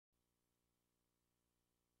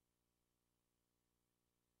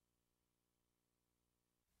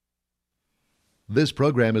This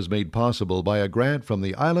program is made possible by a grant from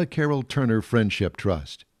the Isla Carroll Turner Friendship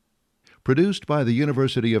Trust. Produced by the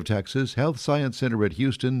University of Texas Health Science Center at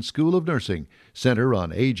Houston School of Nursing, Center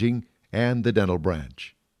on Aging, and the Dental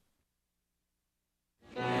Branch.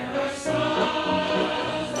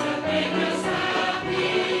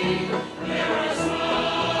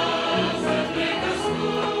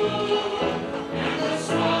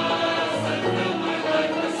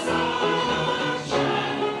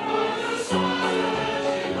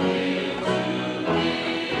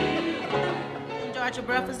 Your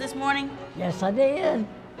breakfast this morning? Yes, I did.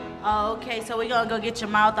 Oh, okay, so we're gonna go get your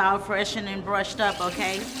mouth all freshened and brushed up,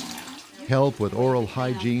 okay? Help with oral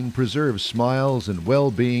hygiene preserves smiles and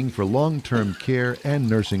well-being for long-term care and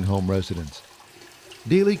nursing home residents.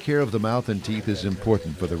 Daily care of the mouth and teeth is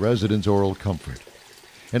important for the resident's oral comfort.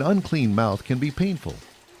 An unclean mouth can be painful,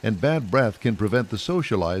 and bad breath can prevent the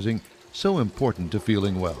socializing so important to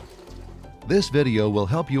feeling well. This video will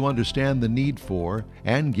help you understand the need for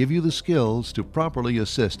and give you the skills to properly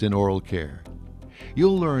assist in oral care.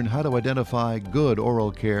 You'll learn how to identify good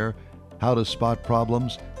oral care, how to spot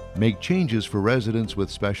problems, make changes for residents with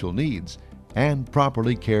special needs, and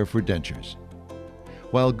properly care for dentures.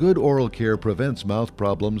 While good oral care prevents mouth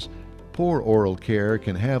problems, poor oral care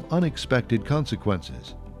can have unexpected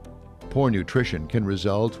consequences. Poor nutrition can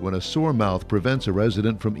result when a sore mouth prevents a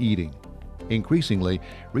resident from eating. Increasingly,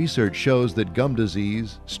 research shows that gum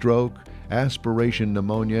disease, stroke, aspiration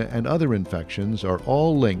pneumonia, and other infections are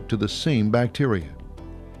all linked to the same bacteria.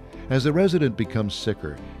 As the resident becomes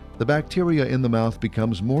sicker, the bacteria in the mouth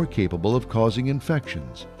becomes more capable of causing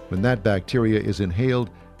infections. When that bacteria is inhaled,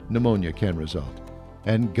 pneumonia can result.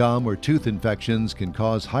 And gum or tooth infections can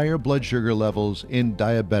cause higher blood sugar levels in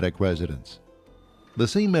diabetic residents. The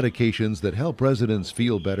same medications that help residents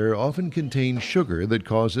feel better often contain sugar that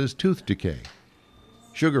causes tooth decay.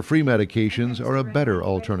 Sugar-free medications are a better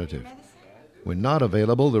alternative. When not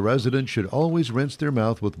available, the resident should always rinse their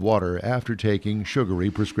mouth with water after taking sugary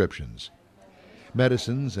prescriptions.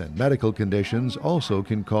 Medicines and medical conditions also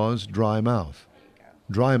can cause dry mouth.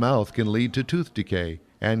 Dry mouth can lead to tooth decay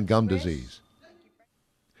and gum disease.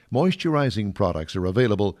 Moisturizing products are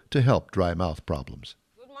available to help dry mouth problems.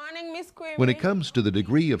 When it comes to the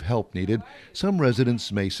degree of help needed, some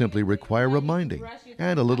residents may simply require reminding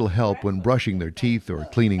and a little help when brushing their teeth or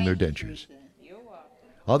cleaning their dentures.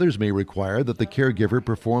 Others may require that the caregiver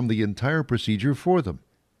perform the entire procedure for them.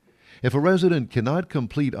 If a resident cannot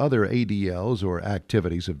complete other ADLs or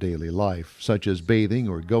activities of daily life, such as bathing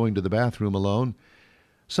or going to the bathroom alone,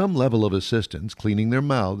 some level of assistance cleaning their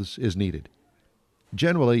mouths is needed.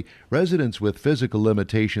 Generally, residents with physical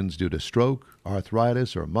limitations due to stroke,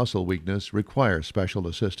 arthritis, or muscle weakness require special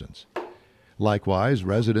assistance. Likewise,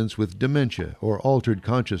 residents with dementia or altered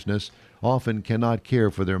consciousness often cannot care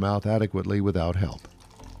for their mouth adequately without help.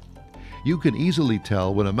 You can easily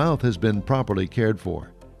tell when a mouth has been properly cared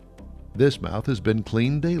for. This mouth has been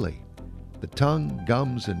cleaned daily. The tongue,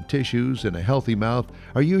 gums, and tissues in a healthy mouth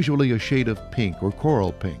are usually a shade of pink or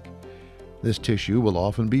coral pink. This tissue will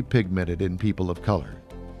often be pigmented in people of color.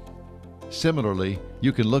 Similarly,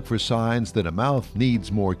 you can look for signs that a mouth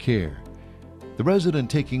needs more care. The resident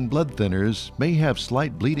taking blood thinners may have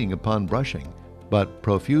slight bleeding upon brushing, but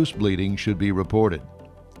profuse bleeding should be reported.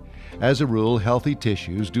 As a rule, healthy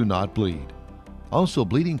tissues do not bleed. Also,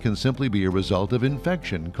 bleeding can simply be a result of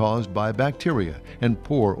infection caused by bacteria and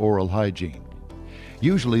poor oral hygiene.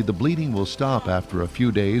 Usually, the bleeding will stop after a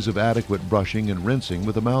few days of adequate brushing and rinsing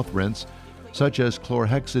with a mouth rinse, such as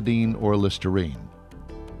chlorhexidine or Listerine.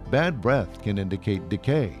 Bad breath can indicate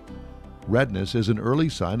decay. Redness is an early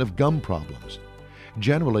sign of gum problems.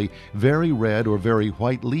 Generally, very red or very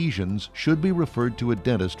white lesions should be referred to a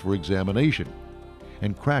dentist for examination.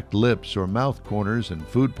 And cracked lips or mouth corners and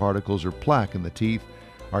food particles or plaque in the teeth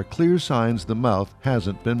are clear signs the mouth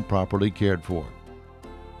hasn't been properly cared for.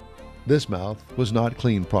 This mouth was not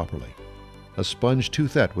cleaned properly. A sponge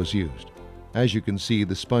toothette was used. As you can see,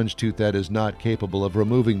 the sponge toothette is not capable of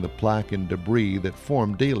removing the plaque and debris that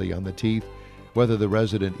form daily on the teeth, whether the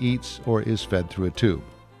resident eats or is fed through a tube.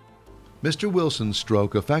 Mr. Wilson's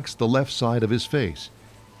stroke affects the left side of his face.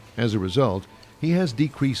 As a result, he has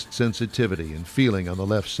decreased sensitivity and feeling on the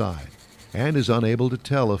left side and is unable to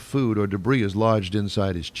tell if food or debris is lodged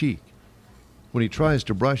inside his cheek. When he tries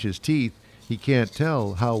to brush his teeth, he can't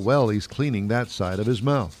tell how well he's cleaning that side of his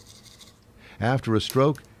mouth. After a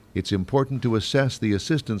stroke, it's important to assess the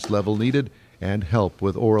assistance level needed and help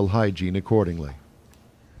with oral hygiene accordingly.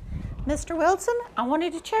 Mr. Wilson, I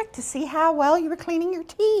wanted to check to see how well you were cleaning your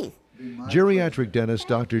teeth. Geriatric dentist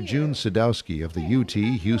Dr. June Sadowski of the UT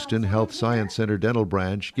Houston Health Science Center Dental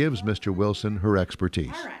Branch gives Mr. Wilson her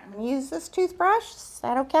expertise. All right, use this toothbrush. Is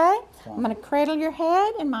that okay? I'm going to cradle your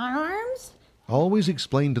head in my arms. Always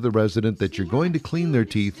explain to the resident that you're going to clean their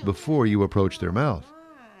teeth before you approach their mouth.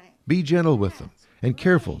 Be gentle with them and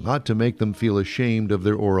careful not to make them feel ashamed of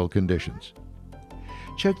their oral conditions.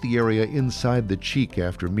 Check the area inside the cheek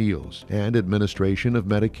after meals and administration of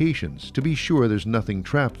medications to be sure there's nothing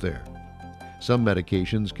trapped there. Some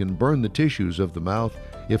medications can burn the tissues of the mouth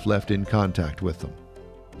if left in contact with them.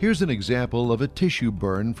 Here's an example of a tissue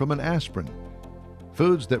burn from an aspirin.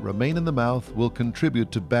 Foods that remain in the mouth will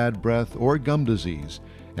contribute to bad breath or gum disease,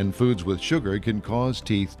 and foods with sugar can cause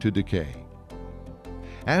teeth to decay.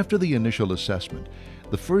 After the initial assessment,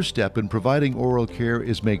 the first step in providing oral care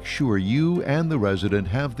is make sure you and the resident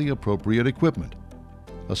have the appropriate equipment.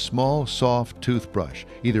 A small, soft toothbrush,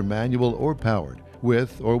 either manual or powered,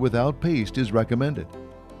 with or without paste is recommended.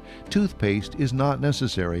 Toothpaste is not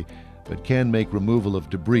necessary, but can make removal of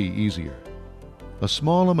debris easier. A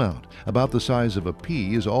small amount, about the size of a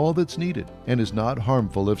pea, is all that's needed and is not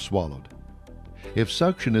harmful if swallowed. If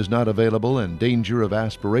suction is not available and danger of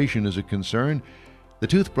aspiration is a concern, the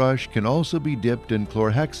toothbrush can also be dipped in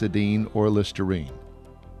chlorhexidine or Listerine.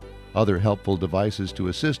 Other helpful devices to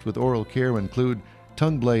assist with oral care include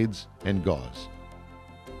tongue blades and gauze.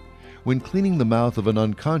 When cleaning the mouth of an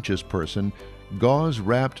unconscious person,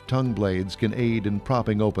 gauze-wrapped tongue blades can aid in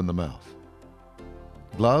propping open the mouth.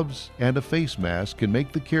 Gloves and a face mask can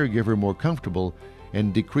make the caregiver more comfortable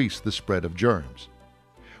and decrease the spread of germs.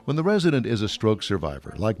 When the resident is a stroke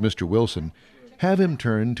survivor, like Mr. Wilson, have him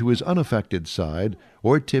turn to his unaffected side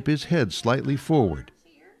or tip his head slightly forward.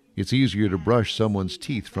 It's easier to brush someone's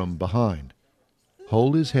teeth from behind.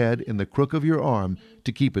 Hold his head in the crook of your arm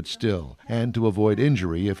to keep it still and to avoid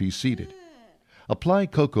injury if he's seated. Apply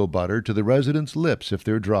cocoa butter to the resident's lips if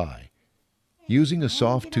they're dry. Using a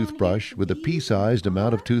soft toothbrush with a pea-sized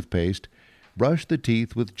amount of toothpaste, brush the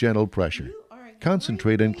teeth with gentle pressure.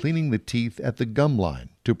 Concentrate on cleaning the teeth at the gum line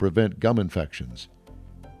to prevent gum infections.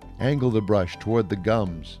 Angle the brush toward the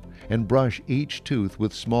gums and brush each tooth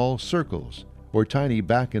with small circles or tiny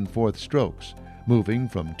back and forth strokes, moving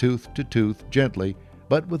from tooth to tooth gently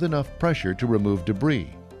but with enough pressure to remove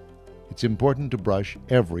debris. It's important to brush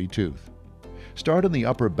every tooth. Start on the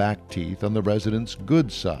upper back teeth on the resident's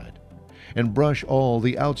good side and brush all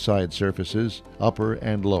the outside surfaces, upper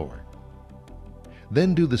and lower.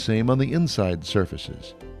 Then do the same on the inside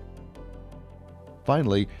surfaces.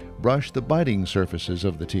 Finally, brush the biting surfaces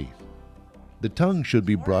of the teeth. The tongue should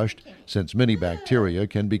be brushed since many bacteria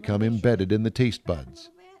can become embedded in the taste buds.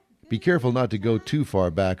 Be careful not to go too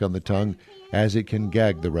far back on the tongue as it can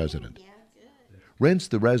gag the resident. Rinse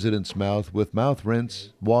the resident's mouth with mouth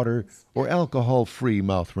rinse, water, or alcohol-free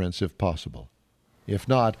mouth rinse if possible. If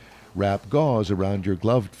not, wrap gauze around your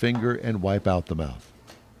gloved finger and wipe out the mouth.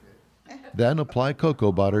 Then apply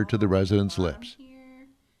cocoa butter to the resident's lips.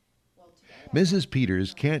 Mrs.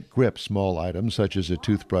 Peters can't grip small items such as a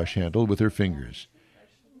toothbrush handle with her fingers.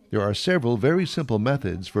 There are several very simple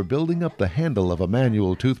methods for building up the handle of a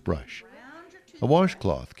manual toothbrush. A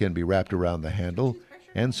washcloth can be wrapped around the handle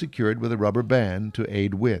and secured with a rubber band to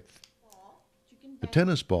aid width. A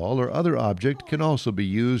tennis ball or other object can also be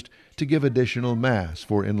used to give additional mass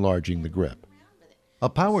for enlarging the grip. A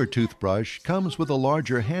power toothbrush comes with a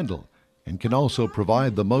larger handle and can also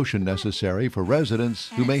provide the motion necessary for residents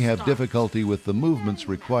who may have difficulty with the movements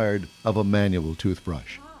required of a manual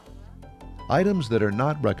toothbrush. Items that are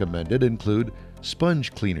not recommended include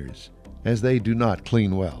sponge cleaners, as they do not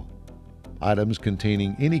clean well. Items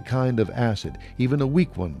containing any kind of acid, even a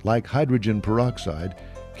weak one like hydrogen peroxide,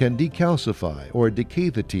 can decalcify or decay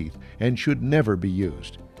the teeth and should never be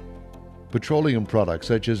used. Petroleum products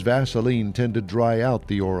such as Vaseline tend to dry out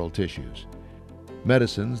the oral tissues.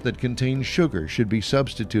 Medicines that contain sugar should be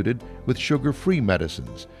substituted with sugar-free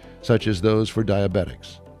medicines, such as those for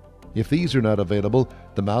diabetics. If these are not available,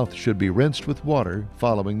 the mouth should be rinsed with water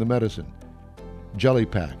following the medicine. Jelly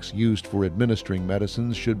packs used for administering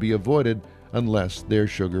medicines should be avoided unless they're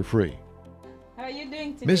sugar-free. How are you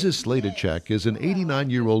doing today? Mrs. Sladicek is an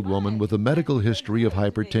 89-year-old woman with a medical history of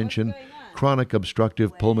hypertension, chronic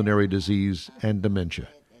obstructive pulmonary disease, and dementia.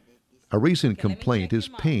 A recent complaint is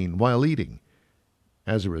pain while eating.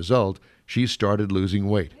 As a result, she started losing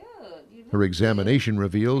weight. Her examination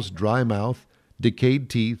reveals dry mouth, decayed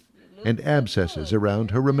teeth, and abscesses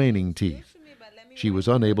around her remaining teeth. She was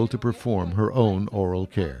unable to perform her own oral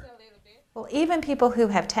care. Well, even people who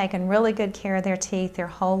have taken really good care of their teeth their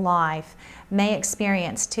whole life may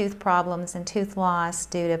experience tooth problems and tooth loss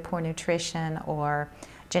due to poor nutrition or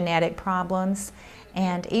genetic problems.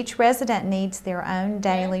 And each resident needs their own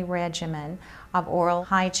daily regimen of oral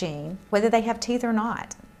hygiene, whether they have teeth or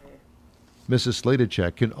not. Mrs.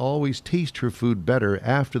 Sladacek can always taste her food better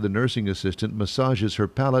after the nursing assistant massages her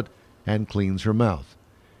palate and cleans her mouth.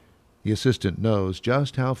 The assistant knows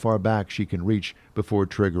just how far back she can reach before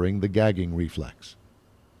triggering the gagging reflex.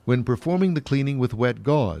 When performing the cleaning with wet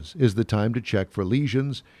gauze is the time to check for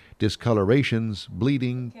lesions, discolorations,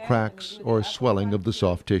 bleeding, cracks, or swelling of the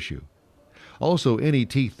soft tissue. Also, any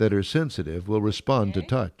teeth that are sensitive will respond to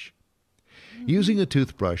touch. Using a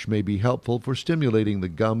toothbrush may be helpful for stimulating the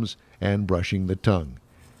gums and brushing the tongue.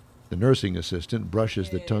 The nursing assistant brushes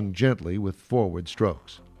the tongue gently with forward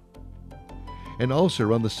strokes. An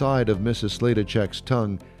ulcer on the side of Mrs. Sladacek's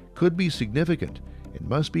tongue could be significant and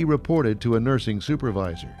must be reported to a nursing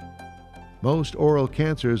supervisor. Most oral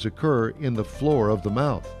cancers occur in the floor of the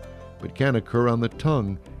mouth, but can occur on the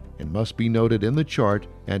tongue and must be noted in the chart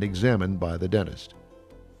and examined by the dentist.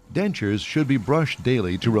 Dentures should be brushed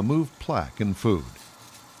daily to remove plaque and food.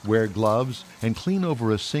 Wear gloves and clean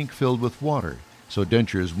over a sink filled with water so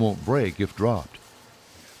dentures won't break if dropped.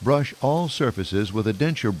 Brush all surfaces with a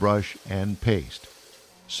denture brush and paste.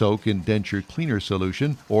 Soak in denture cleaner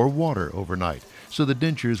solution or water overnight so the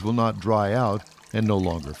dentures will not dry out and no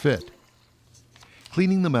longer fit.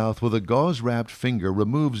 Cleaning the mouth with a gauze-wrapped finger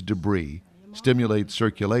removes debris, stimulates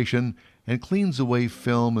circulation, and cleans away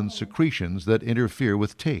film and secretions that interfere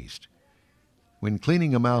with taste. When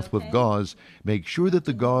cleaning a mouth with gauze, make sure that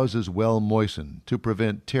the gauze is well moistened to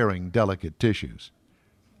prevent tearing delicate tissues.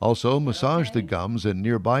 Also, massage the gums and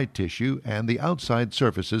nearby tissue and the outside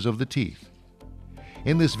surfaces of the teeth.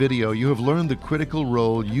 In this video, you have learned the critical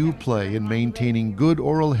role you play in maintaining good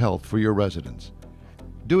oral health for your residents.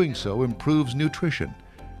 Doing so improves nutrition,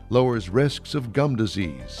 lowers risks of gum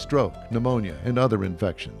disease, stroke, pneumonia, and other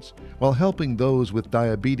infections, while helping those with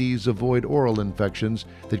diabetes avoid oral infections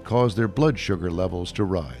that cause their blood sugar levels to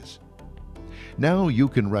rise. Now you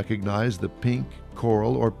can recognize the pink,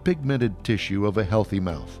 coral, or pigmented tissue of a healthy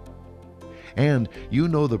mouth. And you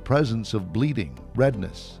know the presence of bleeding,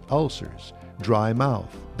 redness, ulcers, dry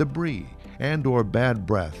mouth, debris, and/or bad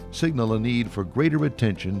breath signal a need for greater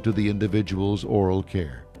attention to the individual's oral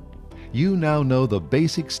care. You now know the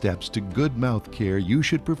basic steps to good mouth care you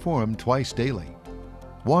should perform twice daily.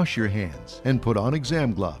 Wash your hands and put on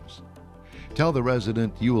exam gloves. Tell the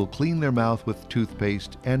resident you will clean their mouth with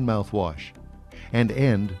toothpaste and mouthwash, and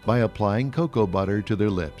end by applying cocoa butter to their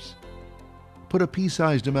lips. Put a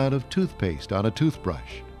pea-sized amount of toothpaste on a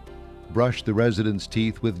toothbrush. Brush the resident's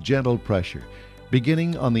teeth with gentle pressure,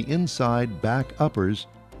 beginning on the inside back uppers,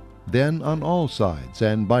 then on all sides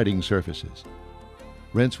and biting surfaces.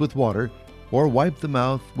 Rinse with water or wipe the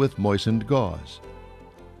mouth with moistened gauze.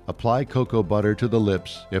 Apply cocoa butter to the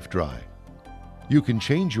lips if dry. You can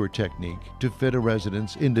change your technique to fit a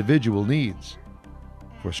resident's individual needs.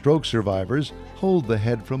 For stroke survivors, hold the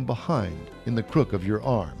head from behind in the crook of your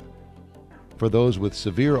arm. For those with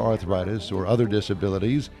severe arthritis or other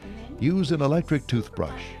disabilities, use an electric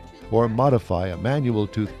toothbrush or modify a manual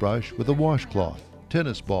toothbrush with a washcloth,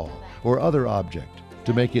 tennis ball, or other object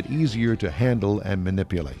to make it easier to handle and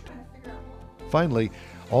manipulate. Finally,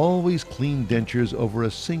 always clean dentures over a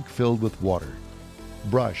sink filled with water.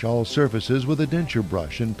 Brush all surfaces with a denture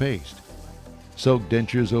brush and paste. Soak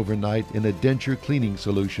dentures overnight in a denture cleaning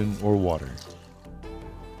solution or water.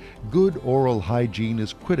 Good oral hygiene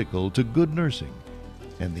is critical to good nursing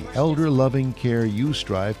and the elder-loving care you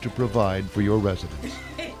strive to provide for your residents.